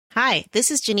Hi,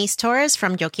 this is Janice Torres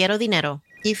from Yo Quiero Dinero.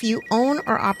 If you own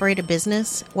or operate a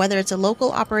business, whether it's a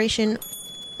local operation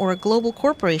or a global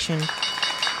corporation,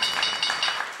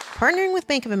 partnering with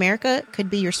Bank of America could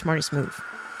be your smartest move.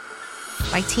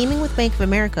 By teaming with Bank of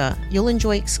America, you'll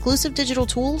enjoy exclusive digital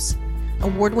tools,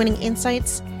 award-winning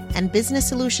insights, and business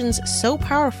solutions so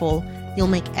powerful, you'll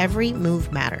make every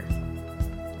move matter.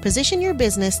 Position your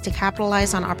business to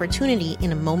capitalize on opportunity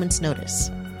in a moment's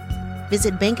notice.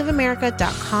 Visit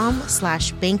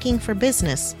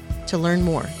bankofamerica.com/bankingforbusiness to learn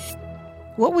more.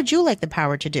 What would you like the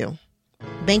power to do?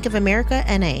 Bank of America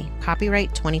N.A.,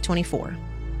 copyright 2024.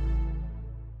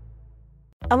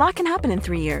 A lot can happen in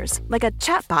 3 years, like a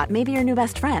chatbot may be your new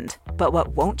best friend. But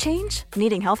what won't change?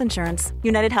 Needing health insurance.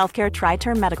 United Healthcare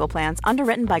Tri-Term Medical Plans,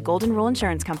 underwritten by Golden Rule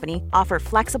Insurance Company, offer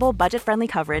flexible, budget-friendly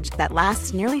coverage that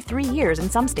lasts nearly 3 years in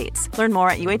some states. Learn more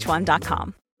at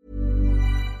uh1.com.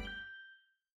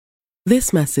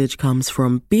 This message comes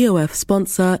from BOF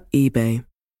sponsor eBay.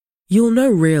 You'll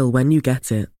know real when you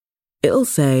get it. It'll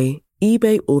say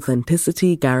eBay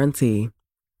Authenticity Guarantee.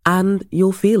 And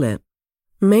you'll feel it.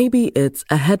 Maybe it's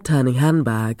a head-turning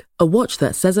handbag, a watch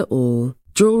that says it all,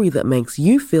 jewelry that makes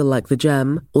you feel like the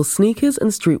gem, or sneakers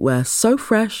and streetwear so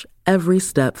fresh, every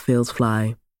step feels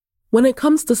fly. When it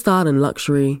comes to style and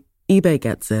luxury, eBay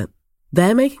gets it.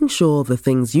 They're making sure the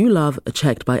things you love are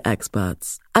checked by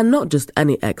experts. And not just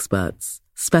any experts,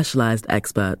 specialized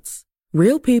experts.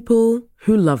 Real people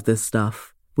who love this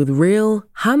stuff, with real,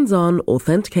 hands-on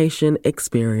authentication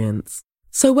experience.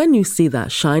 So when you see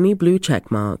that shiny blue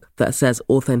checkmark that says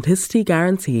Authenticity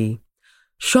Guarantee,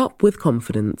 shop with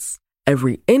confidence.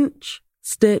 Every inch,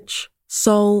 stitch,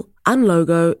 sole, and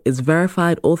logo is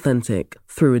verified authentic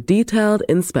through a detailed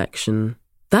inspection.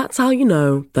 That's how you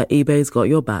know that eBay's got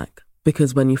your back.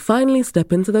 Because when you finally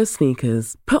step into those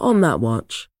sneakers, put on that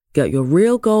watch, get your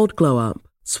real gold glow up,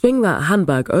 swing that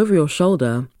handbag over your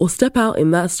shoulder, or step out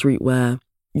in that streetwear,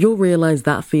 you'll realize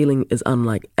that feeling is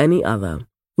unlike any other.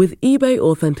 With eBay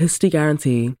Authenticity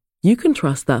Guarantee, you can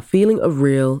trust that feeling of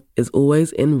real is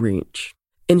always in reach.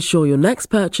 Ensure your next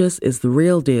purchase is the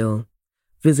real deal.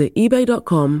 Visit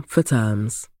ebay.com for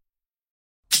terms.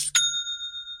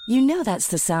 You know that's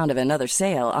the sound of another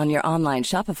sale on your online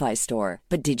Shopify store.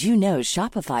 But did you know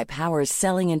Shopify powers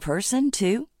selling in person,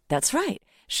 too? That's right.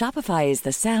 Shopify is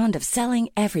the sound of selling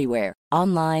everywhere.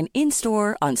 Online,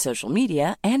 in-store, on social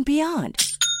media, and beyond.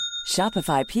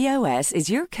 Shopify POS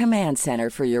is your command center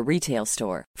for your retail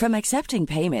store. From accepting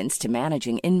payments to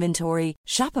managing inventory,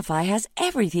 Shopify has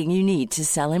everything you need to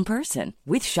sell in person.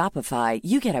 With Shopify,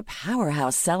 you get a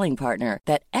powerhouse selling partner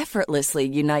that effortlessly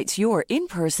unites your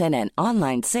in-person and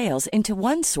online sales into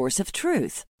one source of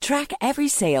truth. Track every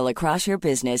sale across your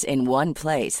business in one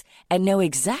place and know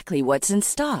exactly what's in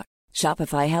stock.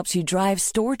 Shopify helps you drive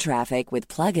store traffic with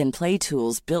plug-and-play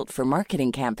tools built for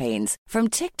marketing campaigns, from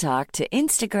TikTok to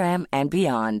Instagram and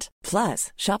beyond.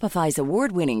 Plus, Shopify's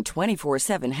award-winning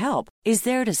 24/7 help is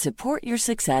there to support your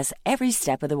success every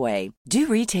step of the way. Do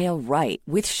retail right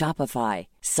with Shopify.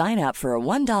 Sign up for a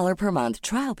 $1 per month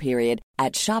trial period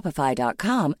at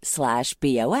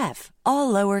shopify.com/BOF,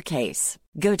 all lowercase.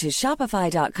 Go to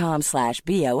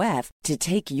shopify.com/BOF to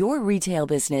take your retail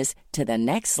business to the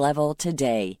next level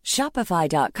today.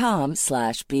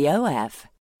 Shopify.com/BOF.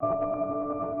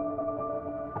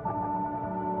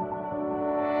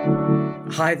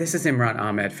 Hi, this is Imran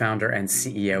Ahmed, founder and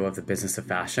CEO of the Business of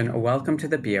Fashion. Welcome to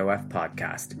the BOF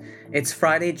podcast. It's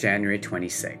Friday, January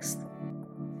 26th.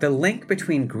 The link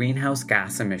between greenhouse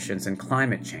gas emissions and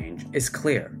climate change is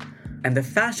clear. And the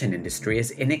fashion industry is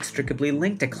inextricably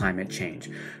linked to climate change,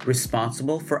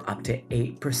 responsible for up to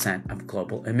 8% of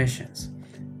global emissions.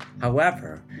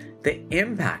 However, the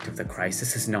impact of the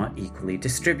crisis is not equally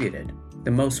distributed.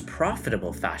 The most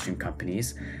profitable fashion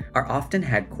companies are often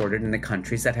headquartered in the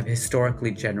countries that have historically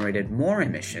generated more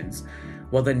emissions,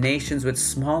 while the nations with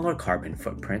smaller carbon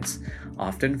footprints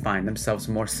often find themselves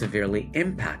more severely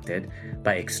impacted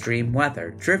by extreme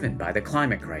weather driven by the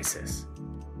climate crisis.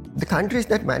 The countries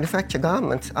that manufacture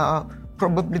garments are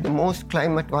probably the most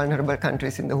climate vulnerable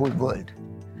countries in the whole world.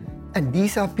 And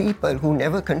these are people who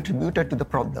never contributed to the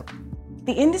problem.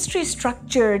 The industry is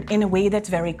structured in a way that's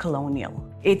very colonial.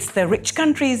 It's the rich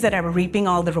countries that are reaping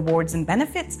all the rewards and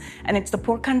benefits, and it's the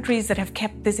poor countries that have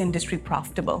kept this industry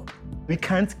profitable. We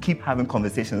can't keep having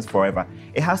conversations forever.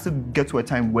 It has to get to a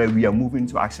time where we are moving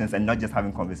to actions and not just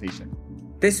having conversation.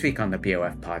 This week on the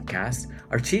BOF podcast,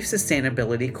 our chief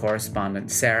sustainability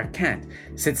correspondent Sarah Kent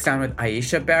sits down with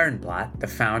Aisha Barenblatt, the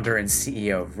founder and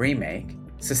CEO of Remake,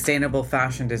 sustainable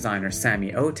fashion designer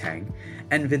Sami Oteng,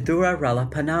 and Vidura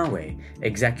Ralapanawe,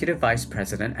 executive vice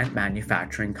president at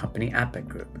manufacturing company Epic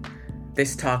Group.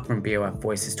 This talk from BOF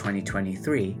Voices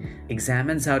 2023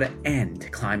 examines how to end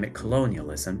climate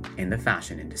colonialism in the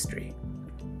fashion industry.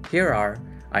 Here are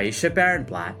Aisha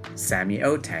Barenblatt, Sami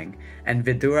Oteng, and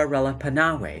Vidura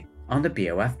Relapanawe on the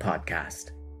BOF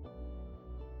podcast.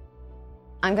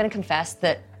 I'm going to confess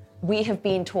that we have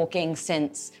been talking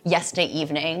since yesterday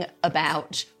evening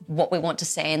about what we want to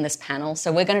say in this panel.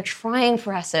 So we're going to try and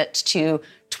press it to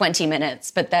 20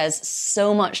 minutes, but there's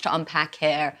so much to unpack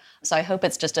here. So I hope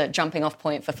it's just a jumping off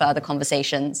point for further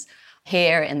conversations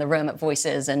here in the room at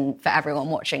Voices and for everyone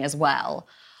watching as well.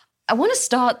 I want to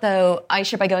start, though,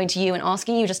 Aisha, by going to you and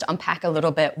asking you just to unpack a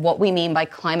little bit what we mean by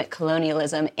climate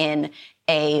colonialism in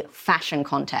a fashion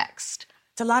context.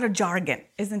 It's a lot of jargon,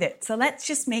 isn't it? So let's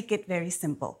just make it very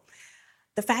simple.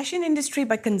 The fashion industry,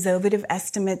 by conservative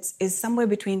estimates, is somewhere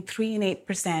between 3 and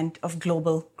 8% of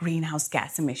global greenhouse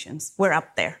gas emissions. We're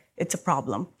up there. It's a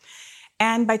problem.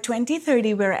 And by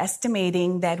 2030, we're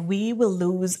estimating that we will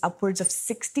lose upwards of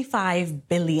 $65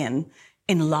 billion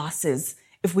in losses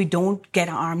if we don't get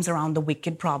our arms around the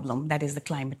wicked problem that is the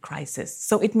climate crisis.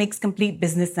 So it makes complete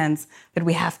business sense that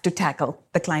we have to tackle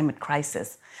the climate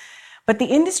crisis. But the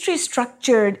industry is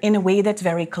structured in a way that's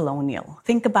very colonial.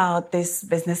 Think about this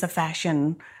business of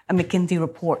fashion, a McKinsey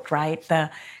report, right?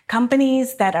 The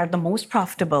companies that are the most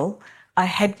profitable are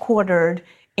headquartered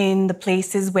in the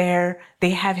places where they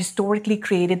have historically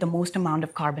created the most amount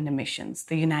of carbon emissions: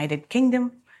 the United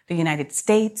Kingdom, the United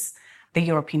States, the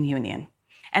European Union.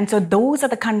 And so those are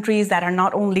the countries that are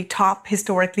not only top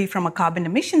historically from a carbon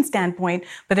emission standpoint,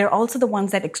 but they're also the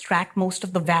ones that extract most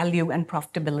of the value and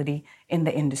profitability in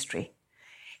the industry.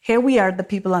 Here we are, the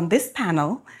people on this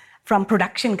panel, from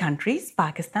production countries: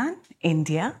 Pakistan,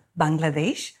 India,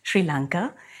 Bangladesh, Sri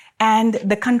Lanka, and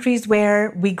the countries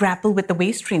where we grapple with the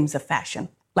waste streams of fashion,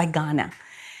 like Ghana.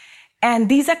 And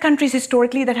these are countries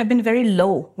historically that have been very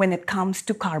low when it comes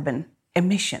to carbon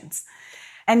emissions.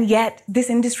 And yet, this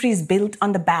industry is built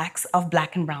on the backs of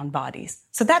black and brown bodies.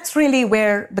 So that's really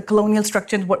where the colonial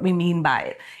structure is what we mean by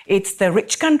it. It's the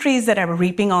rich countries that are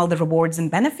reaping all the rewards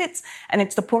and benefits, and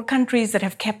it's the poor countries that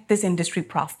have kept this industry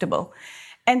profitable.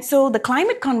 And so the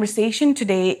climate conversation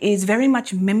today is very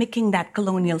much mimicking that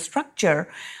colonial structure,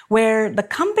 where the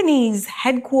companies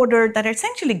headquartered that are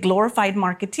essentially glorified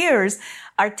marketeers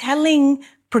are telling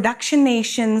production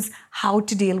nations how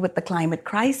to deal with the climate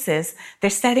crisis. They're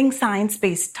setting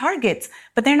science-based targets,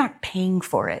 but they're not paying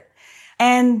for it.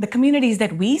 And the communities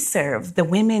that we serve, the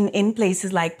women in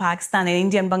places like Pakistan and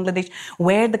India and Bangladesh,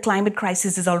 where the climate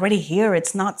crisis is already here,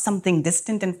 it's not something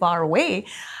distant and far away,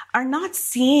 are not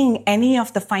seeing any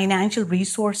of the financial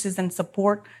resources and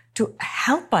support to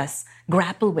help us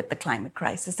grapple with the climate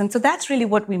crisis. And so that's really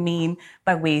what we mean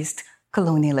by waste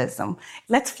colonialism.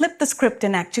 Let's flip the script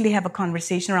and actually have a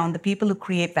conversation around the people who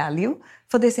create value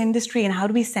for this industry and how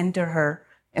do we center her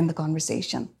in the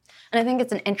conversation. And I think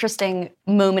it's an interesting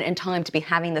moment in time to be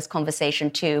having this conversation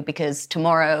too, because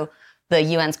tomorrow the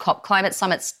UN's COP Climate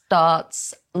Summit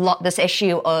starts. This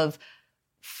issue of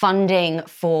funding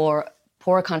for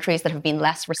poorer countries that have been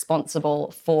less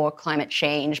responsible for climate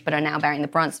change but are now bearing the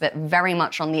brunt of it very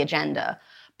much on the agenda.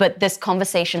 But this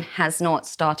conversation has not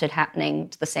started happening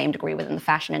to the same degree within the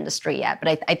fashion industry yet.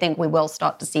 But I think we will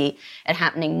start to see it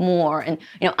happening more. And,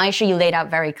 Aisha, you laid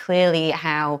out very clearly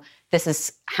how this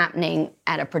is happening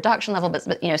at a production level.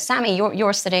 But Sami,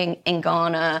 you're sitting in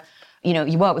Ghana.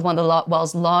 You work with one of the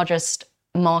world's largest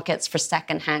markets for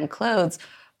secondhand clothes.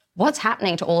 What's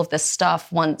happening to all of this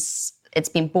stuff once it's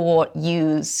been bought,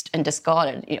 used, and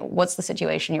discarded? What's the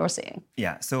situation you're seeing?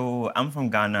 Yeah, so I'm from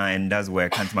Ghana, and that's where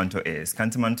Kantamanto is.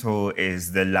 Kantamanto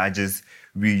is the largest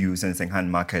reuse and second-hand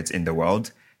market in the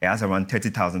world. It has around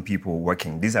 30,000 people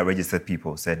working. These are registered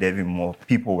people, so there are even more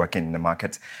people working in the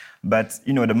market. But,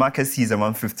 the market sees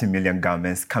around 50 million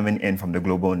garments coming in from the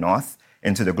global north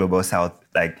into the global south,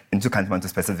 like into Kantamanto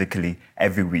specifically,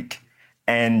 every week.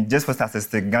 And just for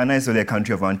statistics, Ghana is only a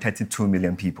country of around 32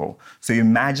 million people. So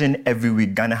imagine every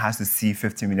week Ghana has to see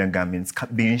 50 million garments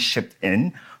being shipped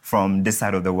in from this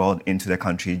side of the world into the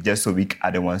country just so we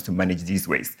are the ones to manage these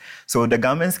waste. So the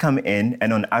garments come in,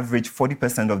 and on average,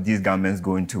 40% of these garments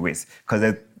go into waste.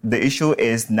 Because the issue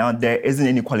is now there isn't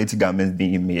any quality garments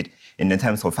being made in the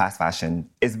terms of fast fashion.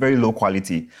 It's very low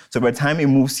quality. So by the time it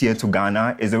moves here to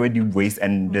Ghana, it's already waste,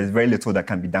 and there's very little that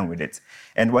can be done with it.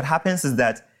 And what happens is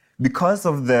that because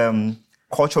of the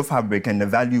cultural fabric and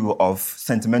the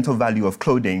sentimental value of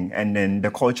clothing, and then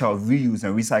the culture of reuse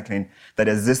and recycling that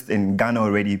exists in Ghana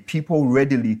already, people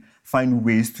readily find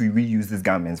ways to reuse these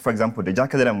garments. For example, the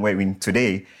jacket that I'm wearing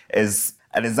today is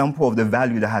an example of the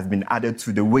value that has been added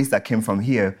to the waste that came from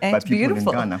here by people in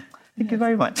Ghana. Thank you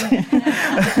very much.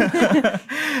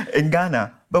 In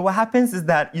Ghana. But what happens is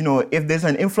that, if there's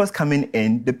an influx coming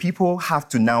in, the people have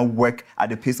to now work at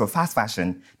the pace of fast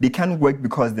fashion. They can't work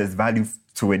because there's value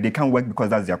to it. They can't work because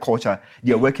that's their culture.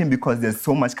 They're working because there's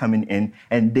so much coming in,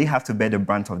 and they have to bear the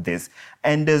brunt of this.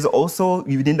 And there's also,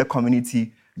 within the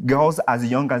community, girls as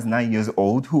young as 9 years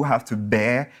old who have to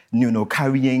bear,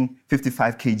 carrying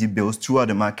 55 kg bills throughout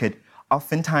the market,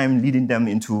 oftentimes leading them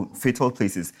into fatal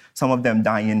places, some of them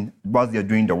dying whilst they're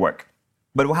doing the work.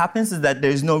 But what happens is that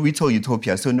there is no retail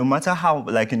utopia. So no matter how,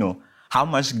 how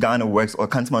much Ghana works or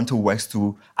Kantamanto works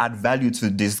to add value to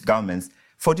these garments,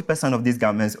 40% of these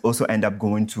garments also end up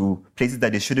going to places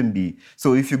that they shouldn't be.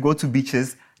 So if you go to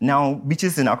beaches, now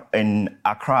beaches in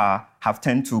Accra have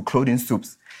turned to clothing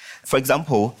soups. For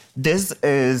example, this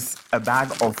is a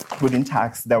bag of clothing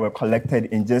tags that were collected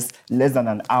in just less than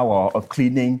an hour of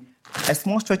cleaning a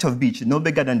small stretch of beach, no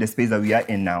bigger than the space that we are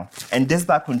in now. And this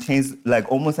bag contains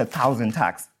almost 1,000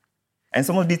 tags. And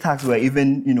some of these tags were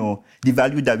even,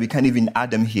 devalued that we can't even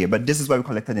add them here. But this is what we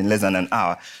collected in less than an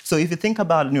hour. So if you think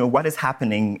about, what is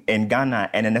happening in Ghana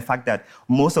and then the fact that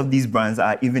most of these brands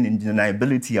are even in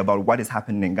deniability about what is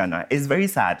happening in Ghana, it's very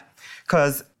sad.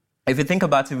 Because if you think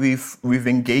about it, we've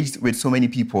engaged with so many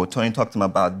people. Tony talked to them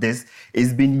about this.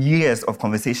 It's been years of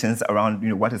conversations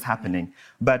around what is happening.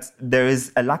 But there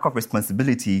is a lack of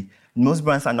responsibility. Most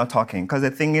brands are not talking. Because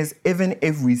the thing is, even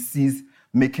if we cease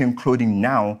making clothing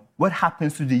now, what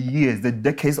happens to the years, the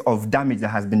decades of damage that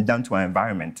has been done to our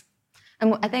environment?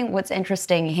 And I think what's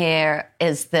interesting here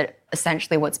is that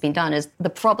essentially what's been done is the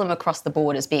problem across the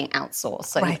board is being outsourced.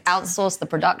 So you've outsourced the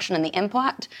production and the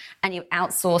impact, and you've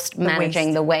outsourced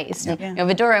managing the waste. Yeah. And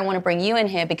Vidura, I want to bring you in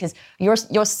here because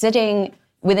you're sitting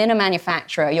within a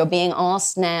manufacturer. You're being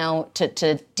asked now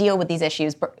to deal with these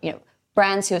issues.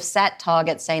 Brands who have set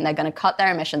targets saying they're going to cut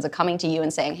their emissions are coming to you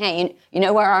and saying, hey, you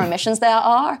know where our emissions there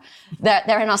are?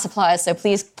 They're in our suppliers, so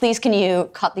please can you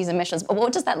cut these emissions? But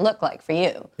what does that look like for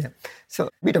you? Yeah. So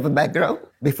a bit of a background.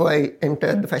 Before I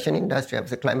entered the fashion industry, I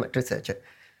was a climate researcher.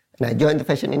 And I joined the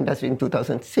fashion industry in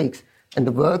 2006. And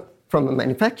the work from a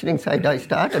manufacturing side I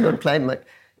started on climate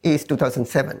is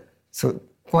 2007. So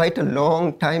quite a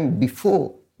long time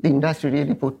before the industry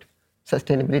really put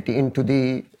sustainability into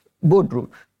the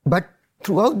boardroom. But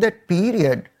throughout that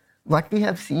period, what we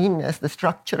have seen as the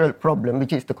structural problem,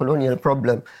 which is the colonial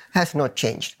problem, has not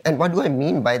changed. And what do I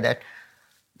mean by that?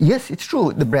 Yes, it's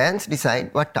true. The brands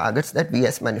decide what targets that we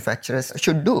as manufacturers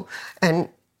should do. And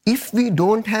if we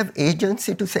don't have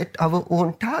agency to set our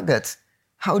own targets,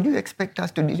 how do you expect us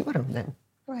to deliver on them?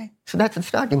 Right. So that's the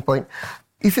starting point.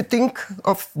 If you think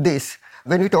of this,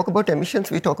 when we talk about emissions,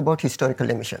 we talk about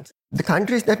historical emissions. The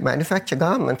countries that manufacture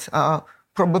garments are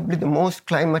probably the most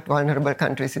climate vulnerable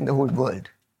countries in the whole world.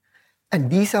 And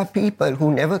these are people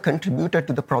who never contributed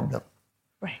to the problem.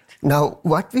 Right. Now,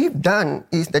 what we've done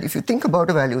is that if you think about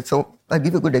a value, so I'll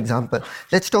give a good example.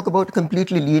 Let's talk about a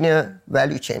completely linear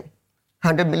value chain.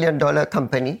 $100 million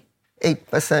company,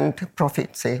 8%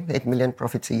 profit, say 8 million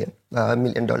profits a year, $1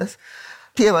 million.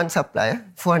 Tier 1 supplier,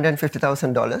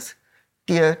 $450,000.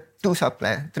 Tier 2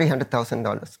 supplier,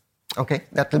 $300,000. Okay,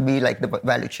 that will be like the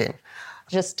value chain.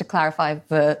 Just to clarify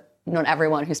for not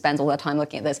everyone who spends all their time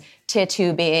looking at this, Tier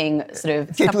 2 being sort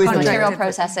of material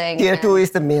processing. Tier 2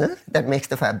 is the mill that makes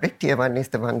the fabric. Tier 1 is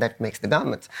the one that makes the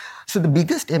garments. So the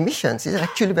biggest emissions is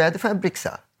actually where the fabrics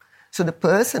are. So the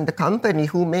person, the company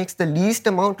who makes the least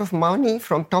amount of money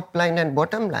from top line and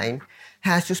bottom line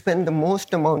has to spend the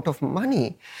most amount of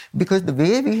money, because the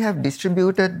way we have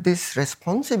distributed this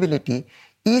responsibility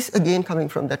is again coming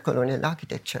from that colonial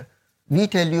architecture. We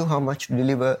tell you how much to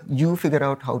deliver, you figure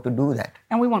out how to do that.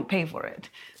 And we won't pay for it.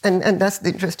 And that's the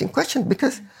interesting question,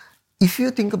 because if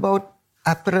you think about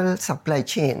apparel supply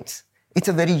chains, it's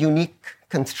a very unique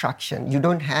construction. You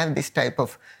don't have this type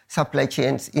of supply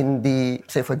chains in the,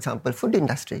 say, for example, food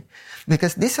industry,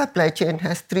 because this supply chain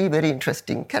has three very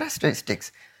interesting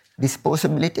characteristics.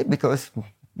 Disposability, because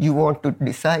you want to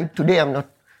decide, today I'm not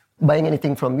buying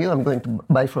anything from you, I'm going to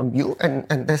buy from you.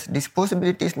 And this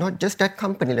disposability is not just at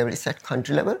company level, it's at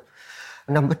country level.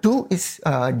 Number two is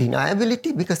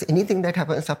deniability, because anything that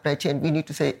happens in supply chain, we need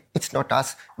to say, it's not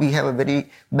us. We have a very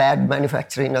bad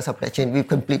manufacturer in our supply chain. We've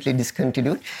completely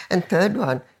discontinued. And third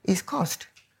one is cost.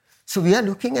 So we are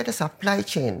looking at a supply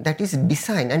chain that is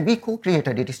designed, and we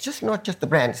co-created it. It's just not just the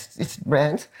brands. It's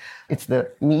brands, it's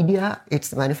the media, it's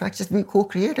the manufacturers. We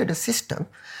co-created a system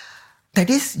that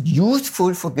is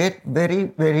useful for get very,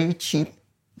 very cheap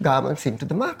garments into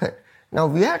the market. Now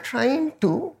we are trying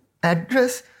to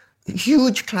address a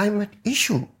huge climate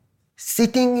issue,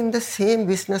 sitting in the same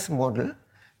business model,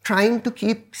 trying to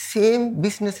keep same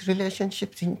business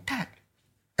relationships intact.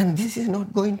 And this is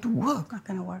not going to work. Not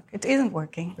going to work. It isn't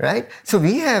working. Right? So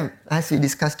we have, as we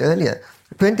discussed earlier,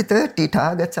 2030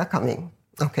 targets are coming.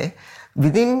 Okay?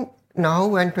 Within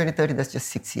now and 2030, that's just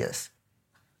 6 years.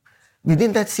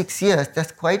 Within that 6 years,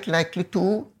 there's quite likely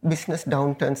 2 business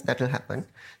downturns that will happen.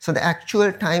 So the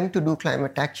actual time to do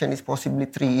climate action is possibly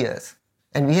 3 years.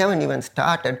 And we haven't even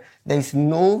started. There is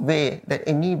no way that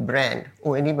any brand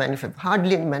or any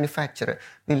hardly any manufacturer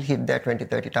will hit their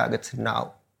 2030 targets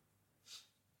now.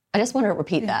 I just want to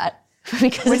repeat that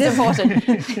because it's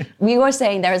important. We were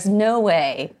saying there is no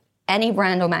way any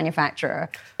brand or manufacturer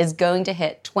is going to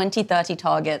hit 2030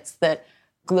 targets that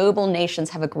global nations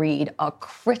have agreed are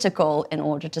critical in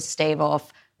order to stave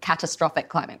off catastrophic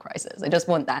climate crisis. I just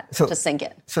want that to sink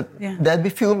in. So there'll be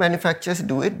few manufacturers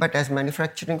do it, but as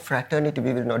manufacturing fraternity,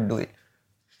 we will not do it.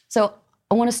 So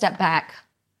I want to step back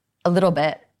a little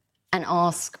bit and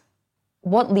ask,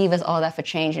 what levers are there for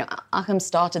change? Akam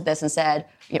started this and said,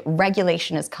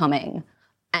 regulation is coming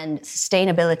and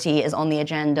sustainability is on the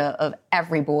agenda of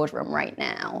every boardroom right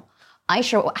now.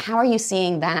 Aisha, how are you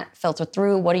seeing that filter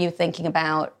through? What are you thinking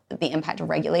about the impact of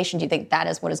regulation? Do you think that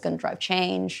is what is going to drive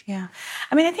change? Yeah.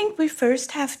 I think we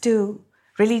first have to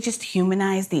really just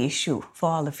humanize the issue for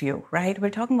all of you, right? We're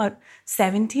talking about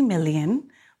 70 million,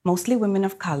 mostly women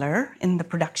of color in the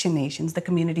production nations, the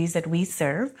communities that we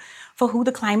serve, for who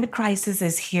the climate crisis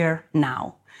is here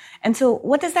now. And so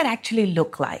what does that actually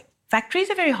look like? Factories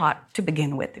are very hot to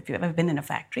begin with, if you've ever been in a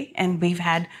factory. And we've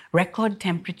had record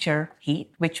temperature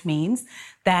heat, which means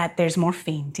that there's more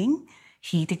fainting,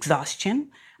 heat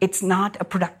exhaustion. It's not a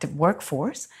productive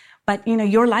workforce. But,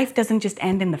 your life doesn't just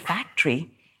end in the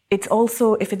factory. It's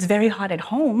also, if it's very hot at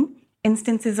home,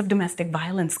 instances of domestic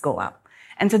violence go up.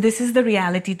 And so this is the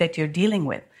reality that you're dealing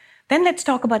with. Then let's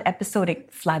talk about episodic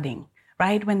flooding,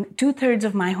 right? When 2/3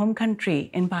 of my home country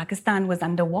in Pakistan was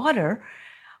underwater,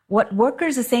 what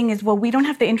workers are saying is, well, we don't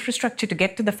have the infrastructure to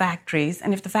get to the factories.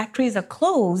 And if the factories are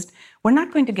closed, we're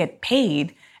not going to get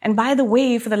paid. And by the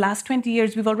way, for the last 20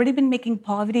 years, we've already been making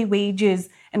poverty wages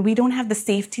and we don't have the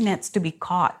safety nets to be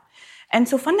caught. And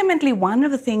so fundamentally, one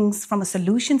of the things from a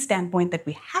solution standpoint that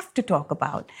we have to talk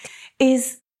about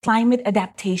is climate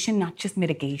adaptation, not just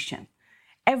mitigation.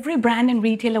 Every brand and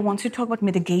retailer wants to talk about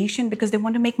mitigation because they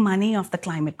want to make money off the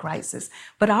climate crisis.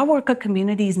 But our worker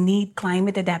communities need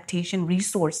climate adaptation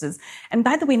resources. And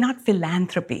by the way, not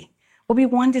philanthropy. What we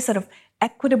want is sort of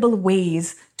equitable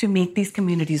ways to make these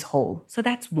communities whole. So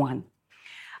that's one.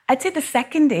 I'd say the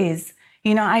second is,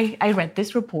 I read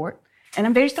this report, and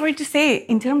I'm very sorry to say,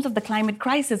 in terms of the climate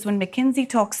crisis, when McKinsey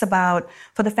talks about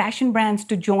for the fashion brands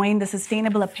to join the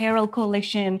Sustainable Apparel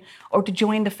Coalition or to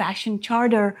join the Fashion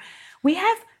Charter, we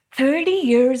have 30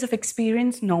 years of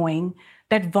experience knowing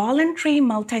that voluntary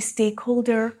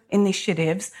multi-stakeholder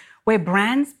initiatives where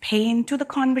brands pay into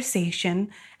the conversation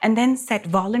and then set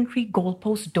voluntary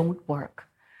goalposts don't work.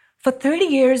 For 30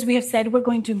 years, we have said we're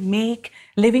going to make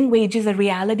living wages a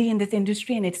reality in this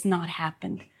industry, and it's not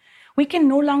happened. We can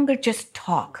no longer just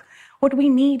talk. What we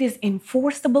need is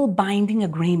enforceable binding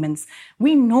agreements.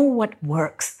 We know what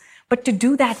works. But to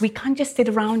do that, we can't just sit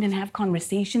around and have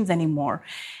conversations anymore.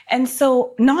 And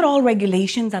so not all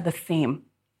regulations are the same.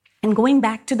 And going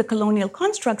back to the colonial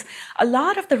constructs, a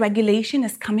lot of the regulation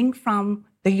is coming from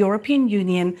the European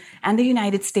Union and the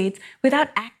United States without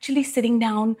actually sitting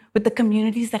down with the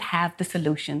communities that have the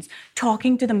solutions,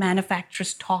 talking to the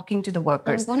manufacturers, talking to the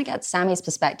workers. I want to get Sammy's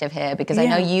perspective here because I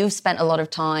know you've spent a lot of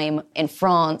time in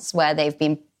France where they've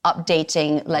been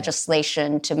updating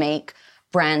legislation to make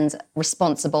brands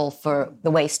responsible for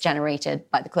the waste generated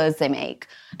by the clothes they make.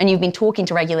 And you've been talking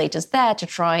to regulators there to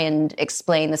try and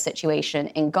explain the situation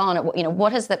in Ghana.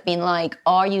 What has that been like?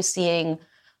 Are you seeing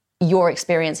your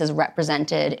experiences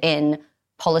represented in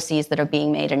policies that are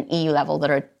being made at an EU level that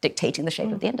are dictating the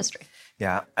shape of the industry?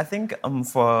 Yeah, I think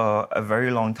for a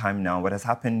very long time now, what has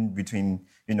happened between,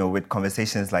 with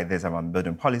conversations like this around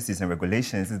building policies and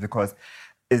regulations is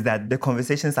that the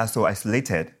conversations are so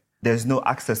isolated. There's no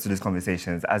access to these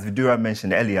conversations. As Vidura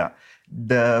mentioned earlier,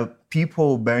 the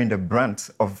people bearing the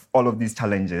brunt of all of these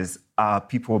challenges are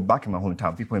people back in my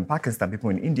hometown, people in Pakistan,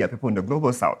 people in India, people in the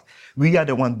global south. We are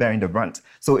the ones bearing the brunt.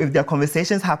 So if there are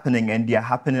conversations happening and they are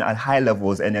happening at high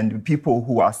levels and the people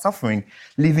who are suffering,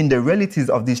 living the realities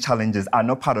of these challenges are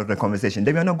not part of the conversation,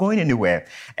 then we are not going anywhere.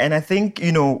 And I think,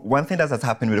 one thing that has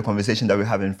happened with the conversation that we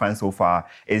have in France so far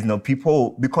is,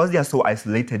 people, because they are so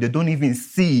isolated, they don't even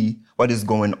see what is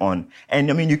going on. And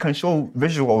you can show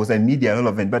visuals and media and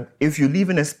all of it, but if you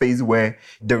live in a space where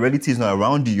the reality is not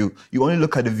around you, you only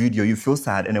look at the video, you feel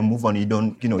sad and then move on. You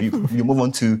don't, you move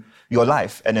on to your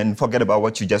life and then forget about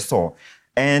what you just saw.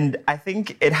 And I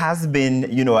think it has been,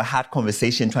 a hard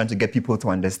conversation trying to get people to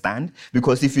understand,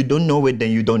 because if you don't know it,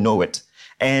 then you don't know it.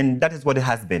 And that is what it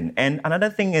has been. And another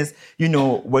thing is,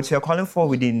 what you're calling for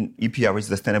within EPR, which is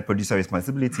the Standard Producer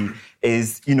Responsibility,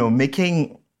 is,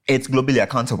 making it globally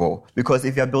accountable. Because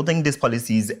if you're building these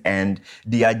policies and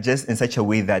they are just in such a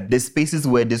way that the spaces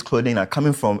where this clothing are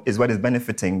coming from is what is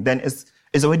benefiting, then it's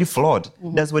already flawed.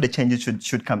 Mm-hmm. That's where the changes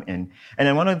should come in. And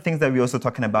then one of the things that we're also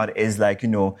talking about is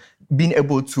being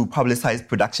able to publicize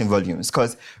production volumes.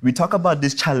 Because we talk about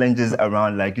these challenges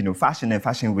around fashion and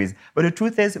fashion waste. But the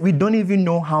truth is we don't even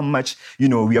know how much,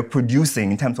 we are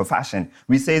producing in terms of fashion.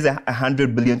 We say it's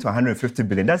 100 billion to 150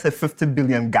 billion. That's a 50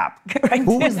 billion gap. Right.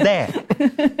 Who is there?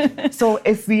 So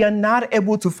if we are not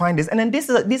able to find this, and then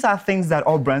these are things that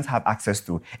all brands have access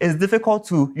to. It's difficult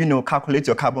to, calculate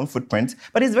your carbon footprint,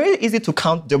 but it's very easy to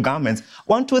count your garments.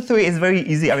 1, 2, 3 is very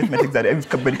easy arithmetic that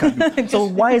everybody can do. So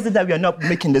why is it that we are not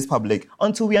making this public?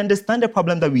 Until we understand the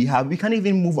problem that we have, we can't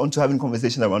even move on to having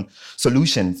conversations around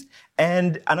solutions.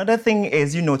 And another thing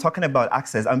is, talking about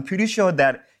access. I'm pretty sure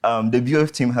that the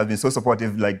BOF team has been so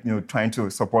supportive, trying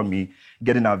to support me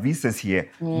getting our visas here.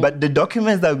 But the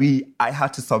documents that I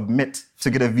had to submit to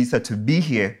get a visa to be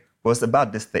here was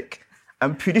about this thick.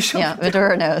 I'm pretty sure. Yeah,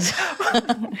 Vidura knows.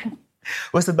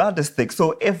 Was about this thick.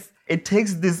 So if it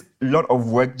takes this lot of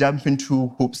work jumping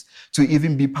through hoops to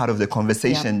even be part of the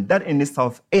conversation, that in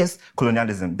itself is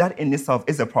colonialism. That in itself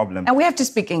is a problem. And we have to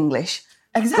speak English.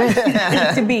 Exactly.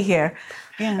 To be here.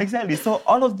 Yeah. Exactly. So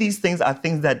all of these things are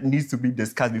things that needs to be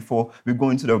discussed before we go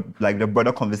into the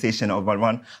broader conversation of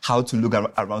around how to look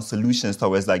around solutions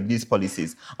towards these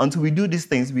policies. Until we do these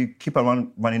things, we keep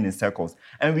running in circles.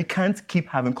 And we can't keep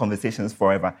having conversations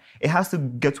forever. It has to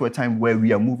get to a time where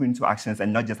we are moving to actions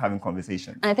and not just having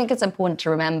conversations. And I think it's important to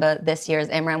remember this year, as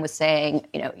Imran was saying,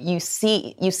 you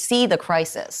see the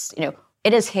crisis,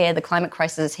 It is here. The climate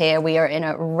crisis is here. We are in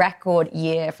a record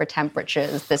year for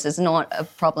temperatures. This is not a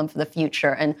problem for the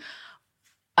future. And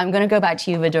I'm going to go back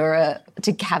to you, Vidura,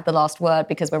 to have the last word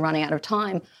because we're running out of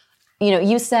time.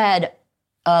 You said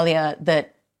earlier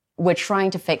that we're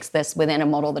trying to fix this within a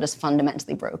model that is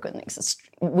fundamentally broken.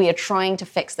 We are trying to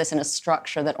fix this in a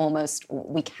structure that almost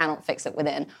we cannot fix it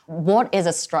within. What is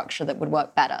a structure that would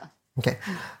work better? Okay.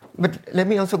 But let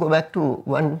me also go back to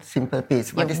one simple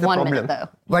piece. What is the problem? Minute, though.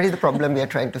 What is the problem we are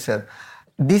trying to solve?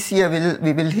 This year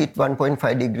we will hit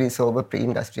 1.5 degrees over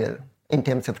pre-industrial in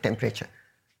terms of temperature.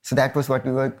 So that was what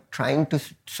we were trying to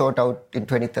sort out in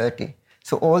 2030.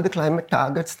 So all the climate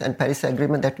targets and Paris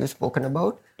Agreement that we've spoken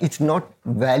about, it's not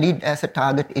valid as a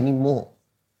target anymore.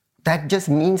 That just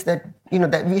means that,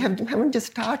 that we haven't just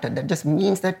started. That just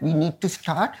means that we need to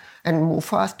start and move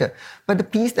faster. But the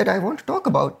piece that I want to talk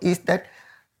about is that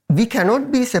we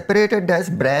cannot be separated as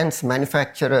brands,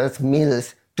 manufacturers,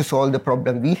 mills to solve the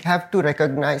problem. We have to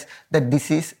recognize that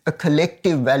this is a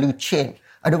collective value chain.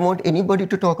 I don't want anybody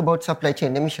to talk about supply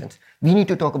chain emissions. We need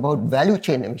to talk about value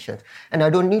chain emissions. And I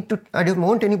don't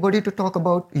want anybody to talk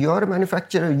about you're a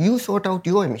manufacturer, you sort out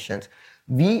your emissions.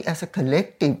 We as a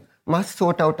collective must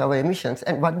sort out our emissions.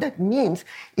 And what that means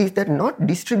is that not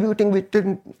distributing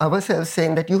within ourselves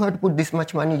saying that you have to put this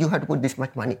much money, you have to put this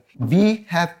much money. We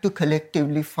have to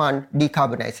collectively fund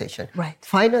decarbonization. Right.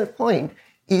 Final point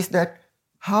is that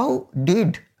how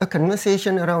did a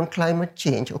conversation around climate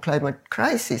change or climate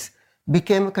crisis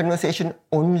became a conversation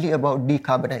only about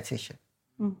decarbonization?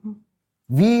 Mm-hmm.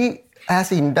 We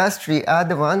as industry are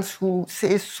the ones who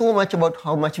say so much about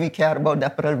how much we care about the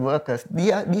apparel workers.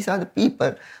 These are the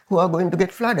people who are going to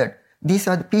get flooded. These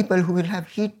are the people who will have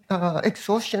heat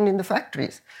exhaustion in the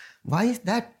factories. Why is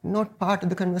that not part of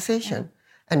the conversation?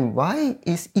 And why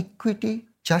is equity,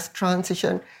 just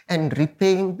transition, and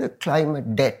repaying the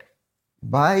climate debt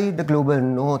by the global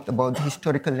north about the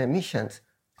historical emissions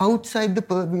outside the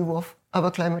purview of our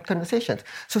climate conversations?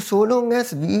 So long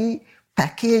as we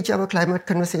package our climate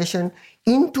conversation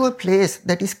into a place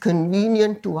that is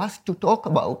convenient to us to talk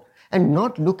about and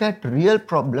not look at real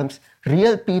problems,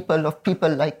 real people of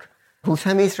people like who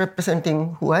Sami is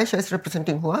representing, who Aisha is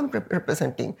representing, who I'm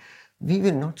representing, we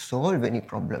will not solve any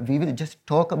problem. We will just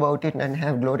talk about it and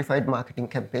have glorified marketing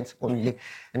campaigns only.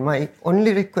 And my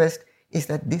only request is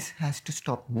that this has to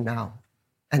stop now.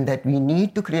 And that we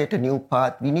need to create a new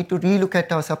path. We need to relook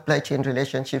at our supply chain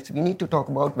relationships. We need to talk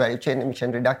about value chain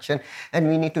emission reduction. And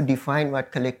we need to define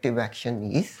what collective action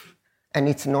is. And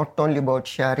it's not only about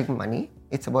sharing money.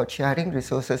 It's about sharing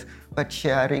resources, but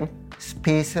sharing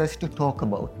spaces to talk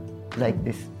about like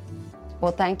this.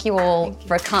 Well, thank you all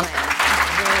for coming.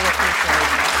 Really appreciate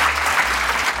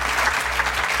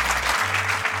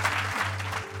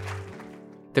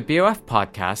it. The BOF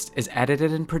podcast is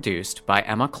edited and produced by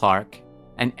Emma Clark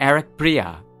and Eric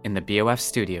Bria in the BOF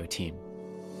studio team.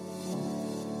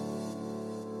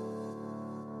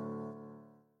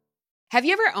 Have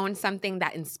you ever owned something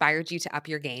that inspired you to up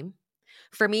your game?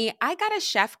 For me, I got a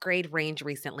chef-grade range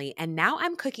recently, and now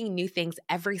I'm cooking new things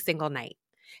every single night.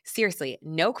 Seriously,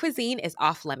 no cuisine is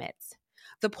off limits.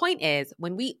 The point is,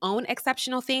 when we own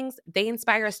exceptional things, they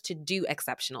inspire us to do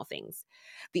exceptional things.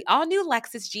 The all-new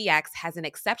Lexus GX has an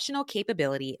exceptional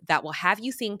capability that will have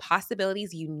you seeing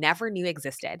possibilities you never knew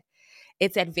existed.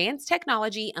 Its advanced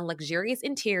technology and luxurious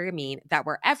interior mean that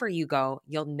wherever you go,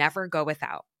 you'll never go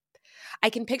without.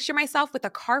 I can picture myself with a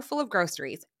car full of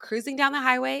groceries, cruising down the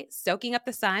highway, soaking up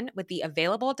the sun with the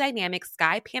available dynamic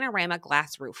sky panorama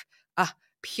glass roof.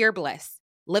 Pure bliss.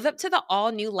 Live up to the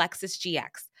all-new Lexus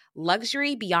GX.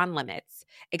 Luxury beyond limits.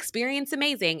 Experience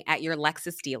amazing at your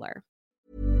Lexus dealer.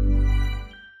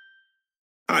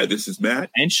 Hi, this is Matt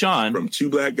and Sean from Two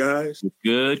Black Guys with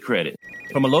Good Credit.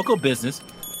 From a local business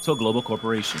to a global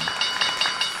corporation,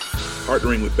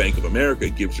 partnering with Bank of America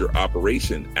gives your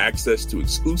operation access to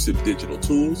exclusive digital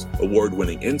tools,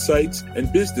 award-winning insights,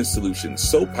 and business solutions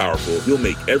so powerful you'll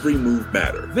make every move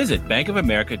matter. Visit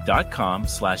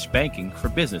bankofamerica.com/banking for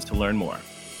business to learn more.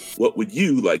 What would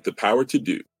you like the power to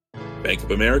do? Bank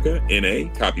of America, N.A.,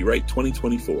 copyright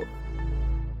 2024.